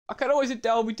I can always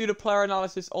tell we do the player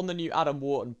analysis on the new Adam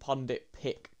Wharton Pundit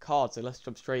pick card. So let's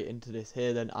jump straight into this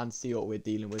here then and see what we're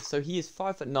dealing with. So he is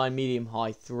 5'9", medium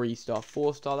height, 3-star,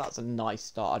 4-star. That's a nice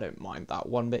start. I don't mind that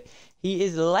one bit. He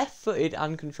is left-footed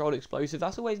and controlled explosive.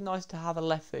 That's always nice to have a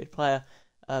left-footed player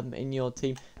in your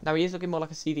team. Now he is looking more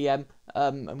like a CDM,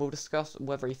 and we'll discuss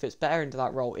whether he fits better into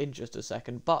that role in just a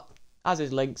second. But as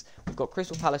his links, we've got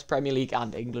Crystal Palace, Premier League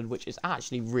and England, which is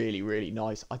actually really, really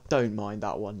nice. I don't mind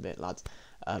that one bit, lads.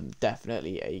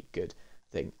 Definitely a good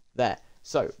thing there.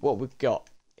 So what we've got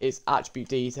is attribute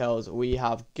details. We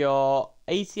have got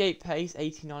 88 pace,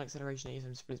 89 acceleration,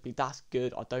 87 sprint speed. That's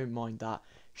good. I don't mind that.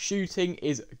 Shooting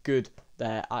is good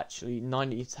there, actually.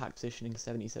 90 attack positioning,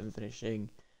 77 finishing.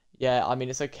 Yeah, I mean,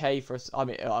 it's okay for us. I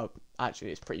mean, actually,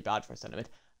 it's pretty bad for a centre mid.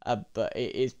 But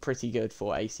it is pretty good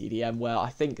for a CDM, where I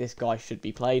think this guy should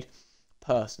be played,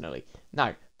 personally.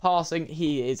 Now, passing,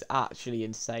 he is actually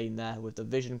insane there with the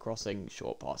vision crossing,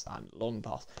 short pass and long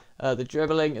pass. The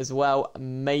dribbling as well,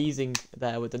 amazing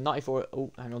there with the 94,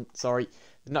 oh, hang on, sorry.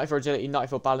 The 94 agility,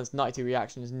 94 balance, 92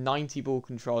 reactions, 90 ball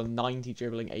control, 90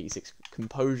 dribbling, 86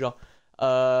 composure.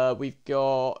 We've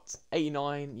got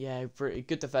 89, yeah, pretty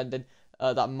good defending.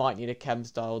 That might need a chem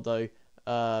style though.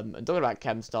 And talking about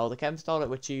chem style, the chem style that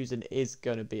we're choosing is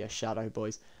going to be a shadow,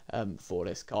 boys, for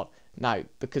this card. Now,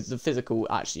 because the physical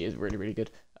actually is really, really good.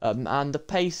 And the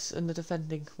pace and the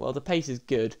defending, well, the pace is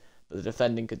good, but the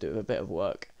defending could do a bit of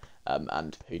work.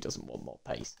 And who doesn't want more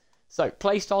pace? So,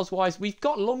 playstyles wise, we've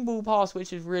got long ball pass,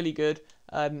 which is really good.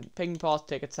 Ping pass,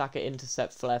 tick, attacker,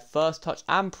 intercept, flare, first touch,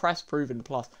 and press proven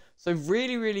plus. So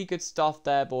really, really good stuff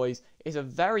there, boys. It's a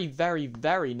very, very,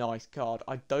 very nice card.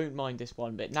 I don't mind this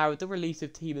one bit. Now, with the release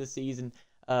of Team of the Season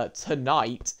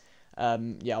tonight,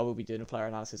 yeah, I will be doing a player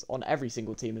analysis on every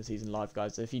single Team of the Season live,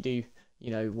 guys. So if you do,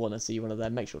 you know, want to see one of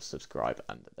them, make sure to subscribe,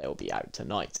 and they'll be out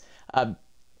tonight.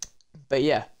 But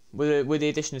yeah, with the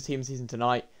addition of Team of the Season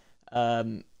tonight,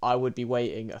 I would be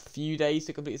waiting a few days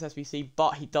to complete this SBC,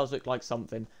 but he does look like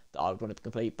something that I would want to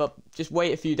complete. But just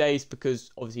wait a few days,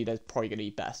 because obviously there's probably going to be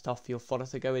better stuff for your fodder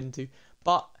to go into.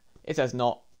 But if there's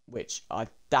not, which I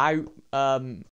doubt,